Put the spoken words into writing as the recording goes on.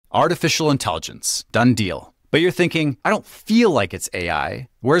Artificial intelligence. Done deal. But you're thinking, I don't feel like it's AI.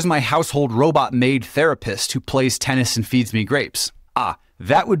 Where's my household robot maid therapist who plays tennis and feeds me grapes?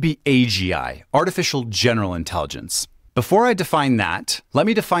 That would be AGI, Artificial General Intelligence. Before I define that, let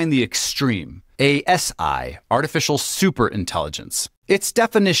me define the extreme, ASI, Artificial Superintelligence. Its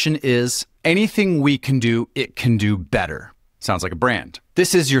definition is anything we can do, it can do better. Sounds like a brand.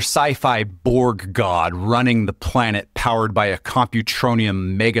 This is your sci-fi Borg god running the planet powered by a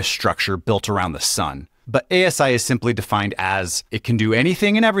computronium megastructure built around the sun. But ASI is simply defined as it can do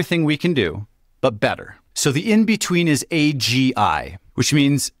anything and everything we can do, but better. So the in-between is AGI, which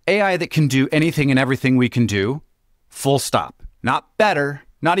means AI that can do anything and everything we can do, full stop. Not better,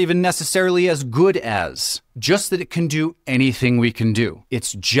 not even necessarily as good as, just that it can do anything we can do.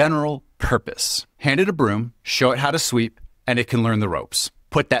 It's general purpose. Hand it a broom, show it how to sweep, and it can learn the ropes.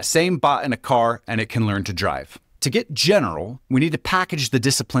 Put that same bot in a car and it can learn to drive. To get general, we need to package the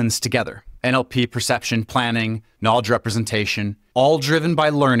disciplines together. NLP, perception, planning, knowledge representation, all driven by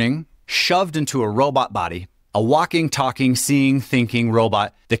learning, shoved into a robot body, a walking, talking, seeing, thinking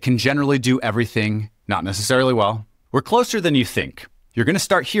robot that can generally do everything, not necessarily well. We're closer than you think. You're going to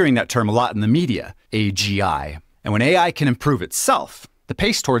start hearing that term a lot in the media, AGI. And when AI can improve itself, the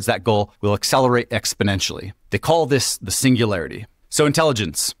pace towards that goal will accelerate exponentially. They call this the singularity. So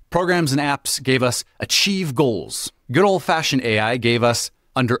intelligence, programs and apps gave us achieve goals. Good old-fashioned AI gave us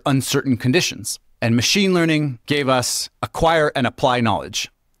under uncertain conditions. And machine learning gave us acquire and apply knowledge.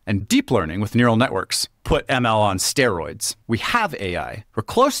 And deep learning with neural networks put ML on steroids. We have AI. We're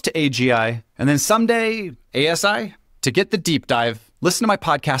close to AGI. And then someday, ASI? To get the deep dive, listen to my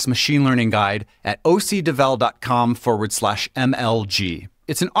podcast Machine Learning Guide at ocdevel.com/MLG.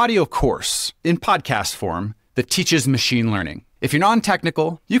 It's an audio course in podcast form that teaches machine learning. If you're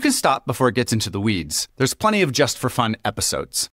non-technical, you can stop before it gets into the weeds. There's plenty of just for fun episodes.